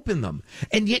 open them.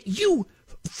 And yet you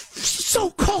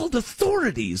so-called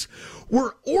authorities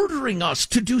were ordering us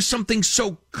to do something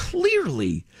so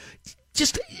clearly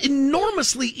just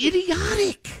enormously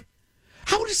idiotic.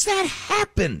 How does that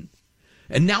happen?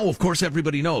 And now, of course,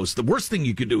 everybody knows the worst thing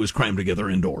you could do is cram together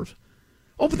indoors.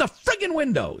 Open the friggin'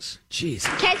 windows. Jeez.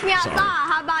 Catch me outside.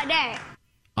 How about that?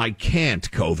 I can't,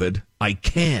 COVID. I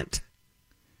can't.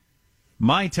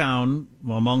 My town,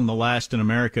 among the last in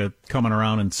America, coming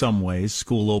around in some ways.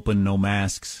 School open, no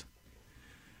masks.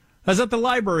 I was at the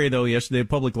library, though, yesterday,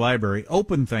 public library.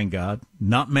 Open, thank God.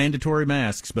 Not mandatory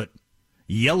masks, but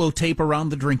yellow tape around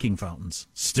the drinking fountains.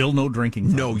 Still no drinking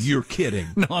fountains. No, you're kidding.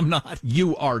 No, I'm not.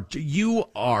 You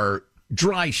are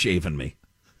dry shaving me.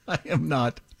 I am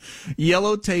not.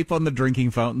 Yellow tape on the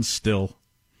drinking fountains still.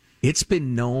 It's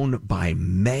been known by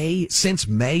since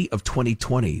May of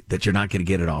 2020 that you're not going to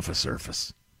get it off a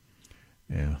surface.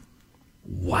 Yeah.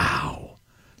 Wow.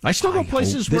 I still go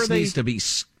places where this needs to be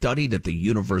studied at the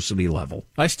university level.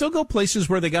 I still go places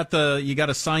where they got you got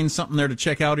to sign something there to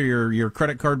check out, or your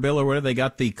credit card bill, or whatever. They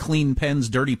got the clean pens,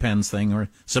 dirty pens thing, or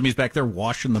somebody's back there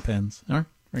washing the pens. All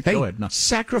right, hey, go ahead. No.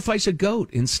 Sacrifice a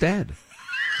goat instead.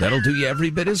 That'll do you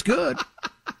every bit as good.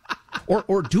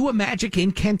 Or do a magic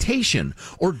incantation,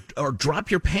 or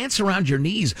drop your pants around your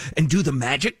knees and do the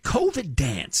magic COVID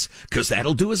dance, because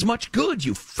that'll do as much good,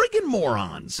 you friggin'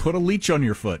 morons. Put a leech on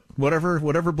your foot,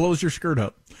 whatever blows your skirt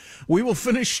up. We will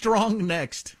finish strong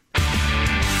next.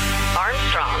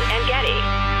 Armstrong and Getty.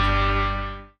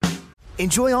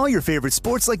 Enjoy all your favorite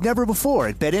sports like never before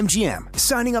at BetMGM.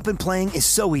 Signing up and playing is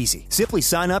so easy. Simply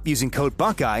sign up using code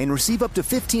Buckeye and receive up to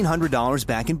 $1,500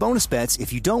 back in bonus bets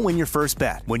if you don't win your first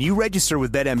bet. When you register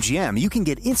with BetMGM, you can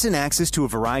get instant access to a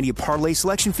variety of parlay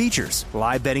selection features,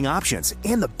 live betting options,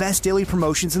 and the best daily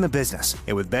promotions in the business.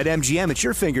 And with BetMGM at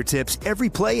your fingertips, every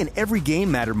play and every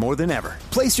game matter more than ever.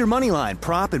 Place your moneyline,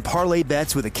 prop, and parlay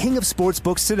bets with the king of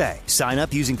sportsbooks today. Sign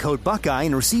up using code Buckeye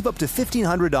and receive up to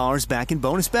 $1,500 back in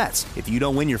bonus bets if you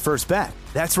don't win your first bet.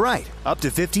 That's right, up to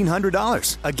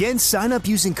 $1,500. Again, sign up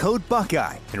using code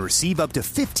Buckeye and receive up to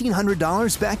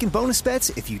 $1,500 back in bonus bets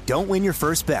if you don't win your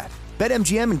first bet.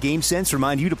 BetMGM and GameSense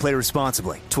remind you to play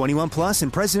responsibly. 21 plus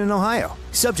and present in Ohio.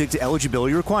 Subject to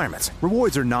eligibility requirements.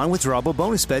 Rewards are non-withdrawable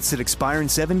bonus bets that expire in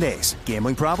 7 days.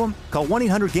 Gambling problem? Call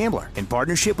 1-800-GAMBLER in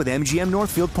partnership with MGM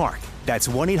Northfield Park. That's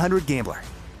 1-800-GAMBLER.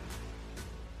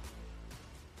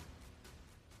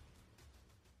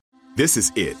 This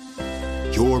is it.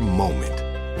 Your moment.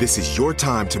 This is your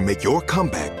time to make your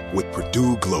comeback with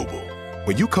Purdue Global.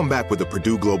 When you come back with a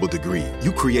Purdue Global degree,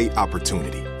 you create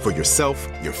opportunity for yourself,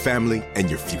 your family, and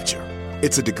your future.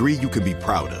 It's a degree you can be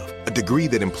proud of, a degree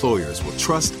that employers will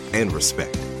trust and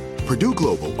respect. Purdue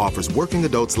Global offers working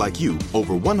adults like you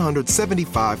over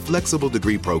 175 flexible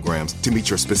degree programs to meet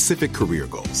your specific career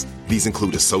goals. These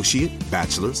include associate,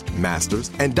 bachelor's, master's,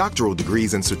 and doctoral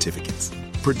degrees and certificates.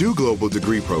 Purdue Global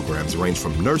degree programs range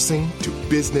from nursing to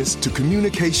business to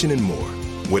communication and more.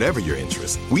 Whatever your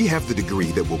interest, we have the degree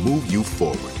that will move you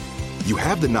forward. You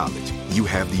have the knowledge, you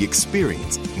have the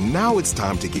experience. Now it's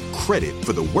time to get credit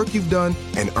for the work you've done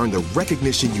and earn the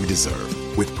recognition you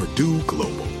deserve with Purdue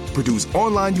Global, Purdue's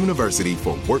online university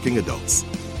for working adults.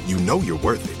 You know you're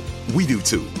worth it. We do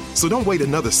too. So don't wait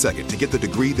another second to get the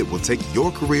degree that will take your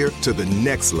career to the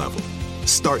next level.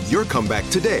 Start your comeback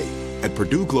today at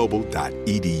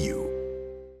purdueglobal.edu.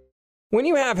 When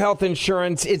you have health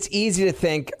insurance, it's easy to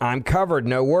think, I'm covered,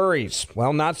 no worries.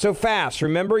 Well, not so fast.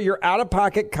 Remember, your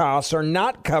out-of-pocket costs are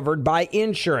not covered by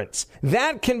insurance.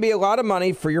 That can be a lot of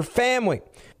money for your family.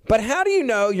 But how do you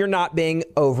know you're not being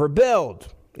overbilled?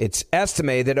 It's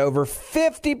estimated that over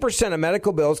 50% of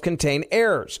medical bills contain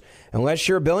errors. Unless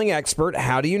you're a billing expert,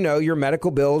 how do you know your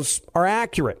medical bills are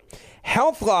accurate?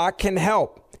 HealthLock can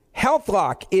help.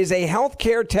 HealthLock is a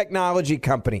healthcare technology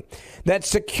company that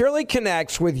securely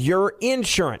connects with your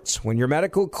insurance. When your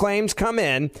medical claims come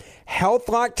in,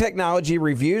 HealthLock technology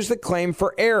reviews the claim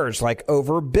for errors like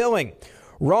overbilling,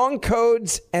 wrong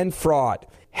codes, and fraud.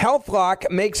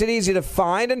 HealthLock makes it easy to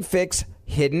find and fix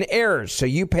hidden errors, so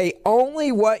you pay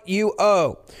only what you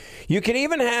owe. You can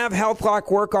even have HealthLock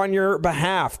work on your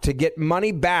behalf to get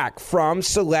money back from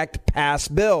select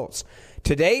past bills.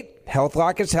 To date,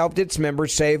 HealthLock has helped its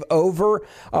members save over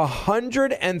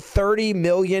 $130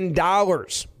 million.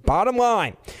 Bottom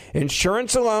line,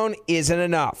 insurance alone isn't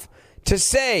enough. To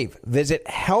save, visit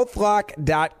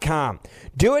healthlock.com.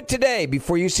 Do it today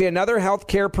before you see another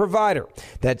healthcare provider.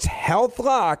 That's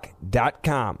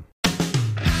healthlock.com.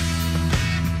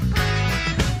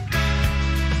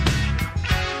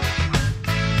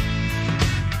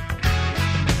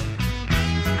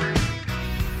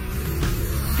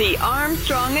 The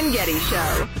Armstrong and Getty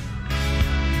Show.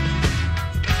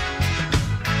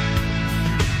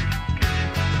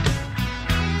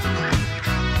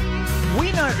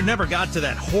 We never got to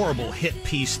that horrible hit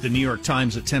piece the New York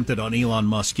Times attempted on Elon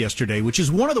Musk yesterday, which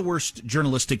is one of the worst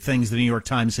journalistic things the New York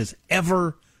Times has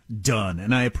ever done.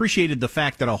 And I appreciated the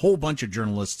fact that a whole bunch of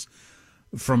journalists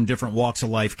from different walks of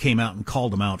life came out and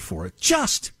called him out for it.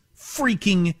 Just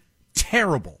freaking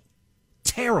terrible.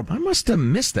 Terrible. I must have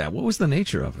missed that. What was the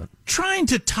nature of it? Trying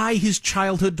to tie his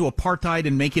childhood to apartheid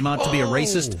and make him out to be a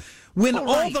racist. When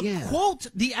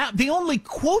the only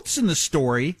quotes in the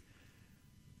story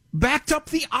backed up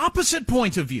the opposite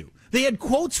point of view. They had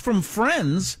quotes from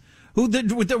friends who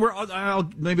were,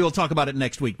 maybe we'll talk about it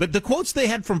next week, but the quotes they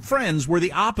had from friends were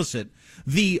the opposite.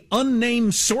 The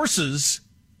unnamed sources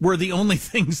were the only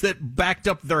things that backed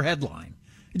up their headline.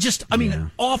 Just,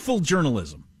 awful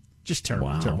journalism. Just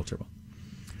terrible, terrible.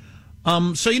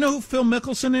 So you know who Phil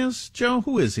Mickelson is, Joe?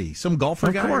 Who is he? Some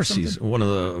golfer guy? Of course, he's one of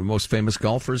the most famous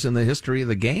golfers in the history of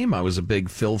the game. I was a big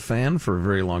Phil fan for a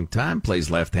very long time. Plays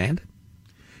left-handed.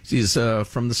 He's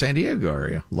from the San Diego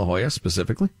area, La Jolla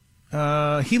specifically.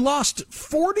 He lost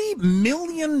 $40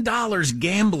 million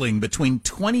gambling between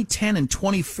 2010 and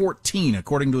 2014,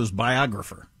 according to his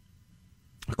biographer.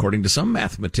 According to some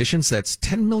mathematicians, that's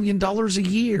 $10 million a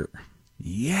year.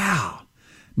 Yeah.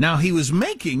 Now, he was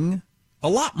making a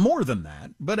lot more than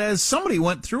that, but as somebody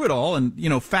went through it all and,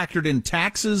 factored in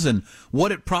taxes and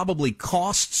what it probably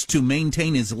costs to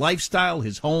maintain his lifestyle,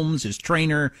 his homes, his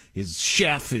trainer, his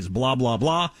chef, his blah, blah,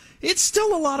 blah, it's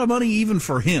still a lot of money even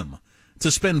for him to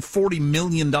spend $40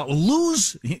 million,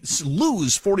 lose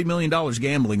 $40 million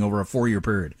gambling over a 4-year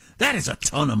period. That is a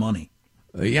ton of money.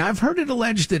 Yeah, I've heard it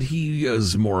alleged that he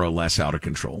is more or less out of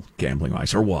control,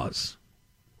 gambling-wise, or was.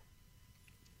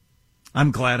 I'm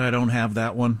glad I don't have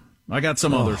that one. I got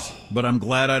some others, but I'm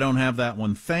glad I don't have that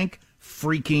one. Thank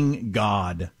freaking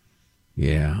God.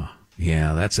 Yeah,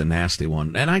 that's a nasty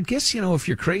one. And I guess, if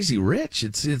you're crazy rich,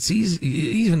 it's easy,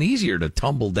 even easier to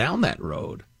tumble down that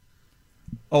road.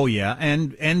 Oh, yeah,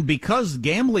 and because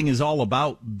gambling is all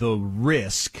about the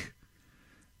risk,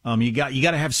 you got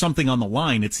to have something on the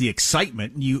line. It's the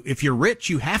excitement. If you're rich,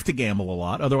 you have to gamble a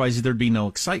lot. Otherwise, there'd be no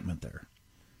excitement there.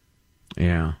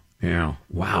 Yeah.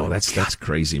 Wow, that's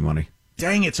crazy money.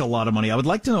 Dang, it's a lot of money. I would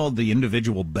like to know the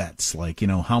individual bets, like,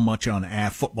 how much on a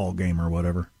football game or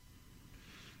whatever.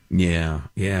 Yeah.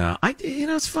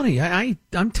 It's funny.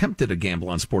 I'm tempted to gamble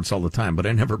on sports all the time, but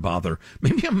I never bother.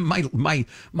 Maybe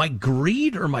my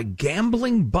greed or my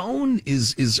gambling bone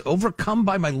is overcome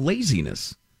by my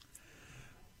laziness.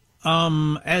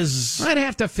 I'd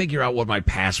have to figure out what my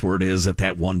password is at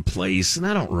that one place, and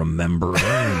I don't remember.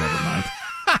 Never mind.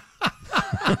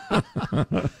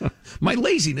 My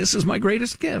laziness is my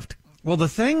greatest gift. Well, the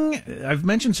thing I've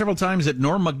mentioned several times that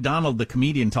Norm Macdonald, the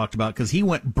comedian, talked about, because he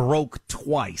went broke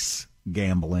twice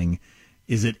gambling,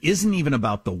 is it isn't even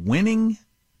about the winning.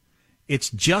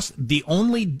 It's just the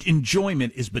only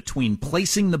enjoyment is between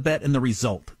placing the bet and the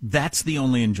result. That's the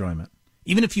only enjoyment.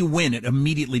 Even if you win, it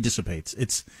immediately dissipates.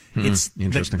 It's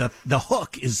interesting. The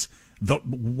hook is the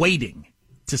waiting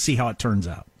to see how it turns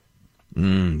out.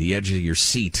 The edge of your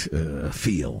seat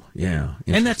feel, yeah.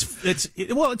 And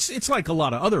it's like a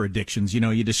lot of other addictions.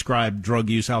 You describe drug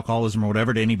use, alcoholism, or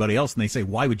whatever to anybody else, and they say,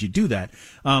 "Why would you do that?"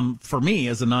 For me,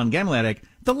 as a non-gambling addict,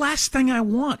 the last thing I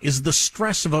want is the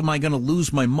stress of, am I going to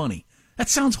lose my money? That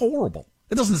sounds horrible.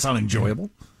 It doesn't sound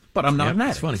enjoyable, but I'm not an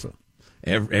addict. It's funny. So.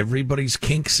 Everybody's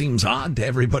kink seems odd to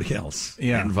everybody else,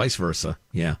 and vice versa.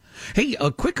 Yeah. Hey,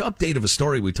 a quick update of a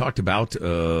story we talked about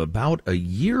a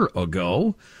year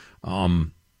ago.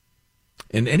 And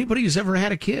anybody who's ever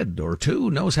had a kid or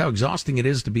two knows how exhausting it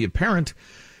is to be a parent.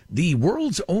 The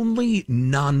world's only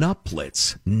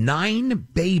nonuplets, 9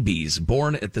 babies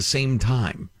born at the same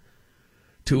time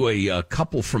to a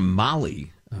couple from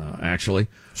Mali, actually.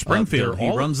 Springfield, he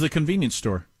runs the convenience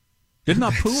store. Didn't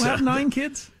Apu have 9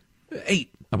 kids? 8,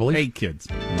 I believe. 8 kids.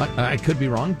 I could be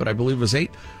wrong, but I believe it was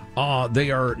 8.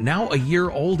 They are now a year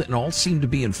old and all seem to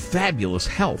be in fabulous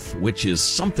health, which is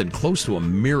something close to a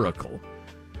miracle.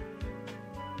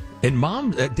 And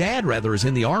Dad is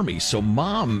in the Army, so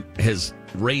Mom has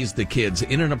raised the kids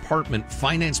in an apartment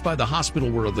financed by the hospital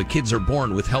where the kids are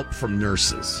born with help from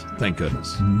nurses. Thank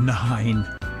goodness.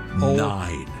 9. Oh,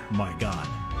 9. My God.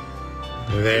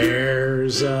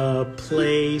 There's a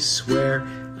place where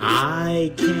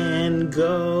I can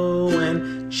go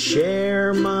and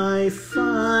share my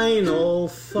final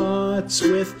thoughts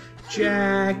with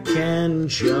Jack and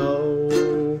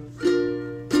Joe.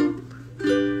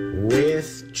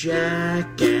 With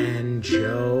Jack and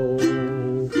Joe.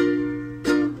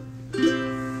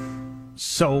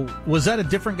 So, was that a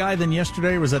different guy than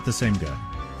yesterday, or was that the same guy?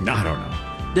 No, I don't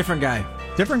know. Different guy.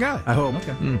 Different guy. I hope.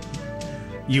 Okay.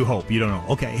 You hope. You don't know.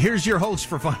 Okay, here's your host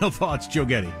for Final Thoughts, Joe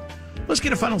Getty. Let's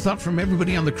get a final thought from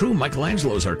everybody on the crew.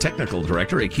 Michelangelo is our technical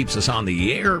director. He keeps us on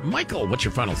the air. Michael, what's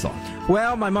your final thought?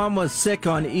 Well, my mom was sick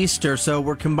on Easter, so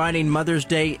we're combining Mother's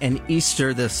Day and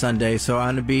Easter this Sunday. So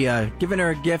I'm going to be giving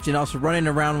her a gift and also running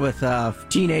around with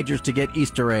teenagers to get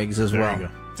Easter eggs as well. There you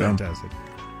go. Fantastic.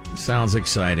 Sounds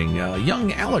exciting.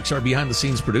 Young Alex, our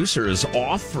behind-the-scenes producer, is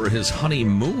off for his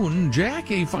honeymoon.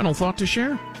 Jack, a final thought to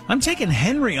share? I'm taking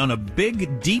Henry on a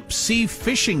big deep-sea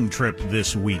fishing trip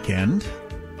this weekend.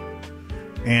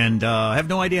 And I have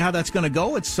no idea how that's going to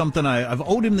go. It's something I've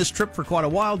owed him this trip for quite a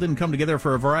while. Didn't come together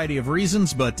for a variety of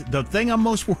reasons. But the thing I'm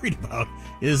most worried about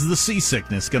is the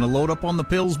seasickness. Going to load up on the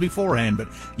pills beforehand. But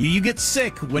you get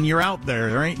sick when you're out there.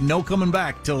 There ain't no coming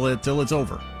back till it's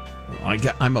over.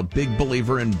 I'm a big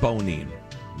believer in boning.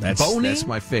 That's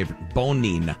my favorite.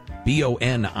 Bonine.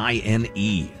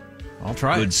 Bonine. I'll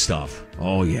try Good stuff.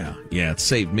 Oh, yeah. Yeah, it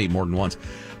saved me more than once.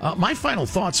 My final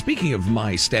thought, speaking of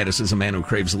my status as a man who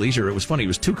craves leisure, it was funny. It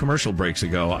was 2 commercial breaks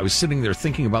ago. I was sitting there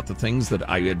thinking about the things that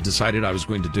I had decided I was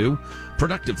going to do.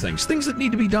 Productive things that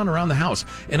need to be done around the house.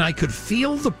 And I could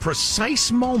feel the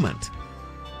precise moment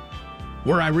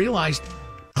where I realized,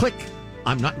 click,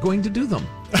 I'm not going to do them.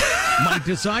 My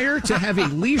desire to have a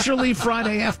leisurely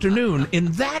Friday afternoon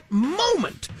in that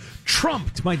moment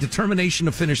trumped my determination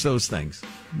to finish those things.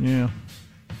 Yeah.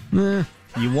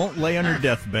 You won't lay on your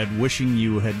deathbed wishing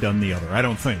you had done the other, I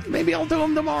don't think. Maybe I'll do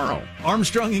them tomorrow.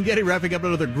 Armstrong and Getty wrapping up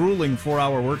another grueling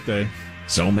 4-hour workday.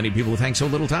 So many people with so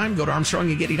little time. Go to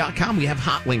ArmstrongandGetty.com. We have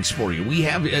hot links for you. We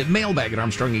have mailbag at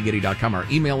ArmstrongandGetty.com. Our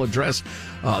email address,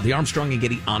 the Armstrong and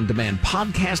Getty On Demand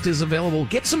podcast is available.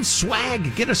 Get some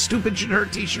swag. Get a Stupid Should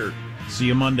Hurt t-shirt. See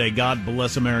you Monday. God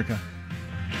bless America.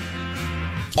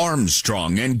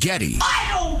 Armstrong and Getty. I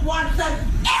don't want them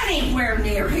anywhere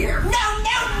near here. No.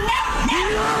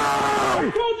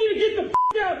 I told you to get the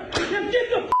out. Now get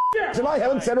the out. And I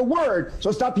haven't said a word,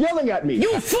 so stop yelling at me.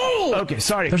 You fool! Okay,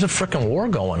 sorry. There's a frickin' war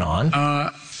going on.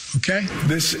 Okay.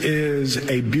 This is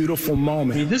a beautiful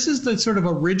moment. This is the sort of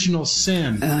original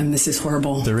sin. This is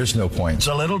horrible. There is no point. It's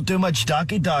a little too much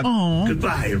doggy-dog.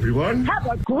 Goodbye, everyone. Have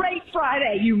a great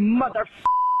Friday, you mother.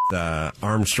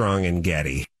 Armstrong and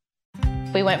Getty.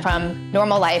 We went from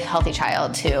normal life, healthy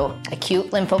child to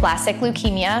acute lymphoblastic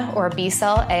leukemia, or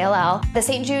B-cell ALL. The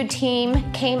St. Jude team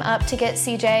came up to get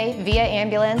CJ via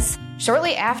ambulance.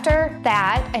 Shortly after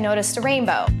that, I noticed a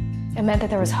rainbow. It meant that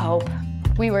there was hope.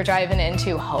 We were driving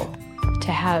into hope.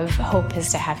 To have hope is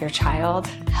to have your child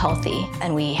healthy,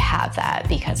 and we have that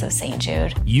because of St.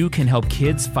 Jude. You can help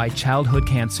kids fight childhood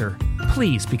cancer.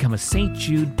 Please become a St.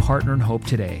 Jude Partner in Hope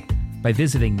today by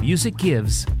visiting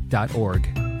musicgives.org.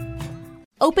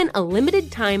 Open a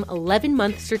limited-time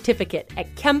 11-month certificate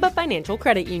at Kemba Financial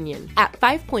Credit Union. At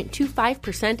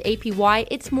 5.25% APY,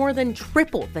 it's more than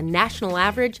triple the national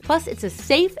average, plus it's a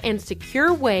safe and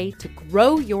secure way to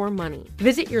grow your money.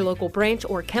 Visit your local branch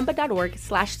or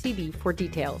kemba.org/cd for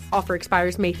details. Offer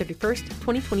expires May 31st,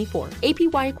 2024.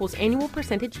 APY equals annual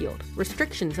percentage yield.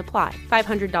 Restrictions apply.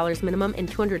 $500 minimum and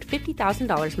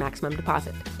 $250,000 maximum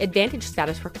deposit. Advantage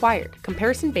status required.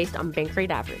 Comparison based on bank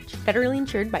rate average. Federally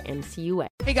insured by NCUA.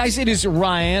 Hey guys, it is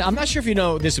Ryan. I'm not sure if you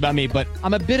know this about me, but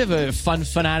I'm a bit of a fun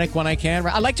fanatic when I can.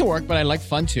 I like to work, but I like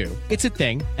fun too. It's a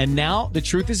thing. And now the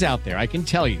truth is out there. I can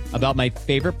tell you about my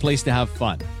favorite place to have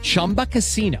fun. Chumba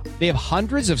Casino. They have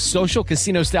hundreds of social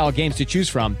casino style games to choose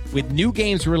from with new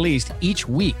games released each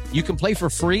week. You can play for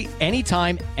free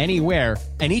anytime, anywhere.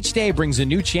 And each day brings a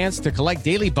new chance to collect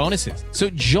daily bonuses. So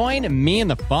join me in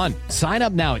the fun. Sign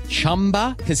up now at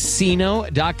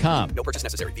ChumbaCasino.com. No purchase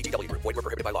necessary. VGW Group. Void where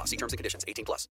prohibited by law. See terms and conditions. 18+.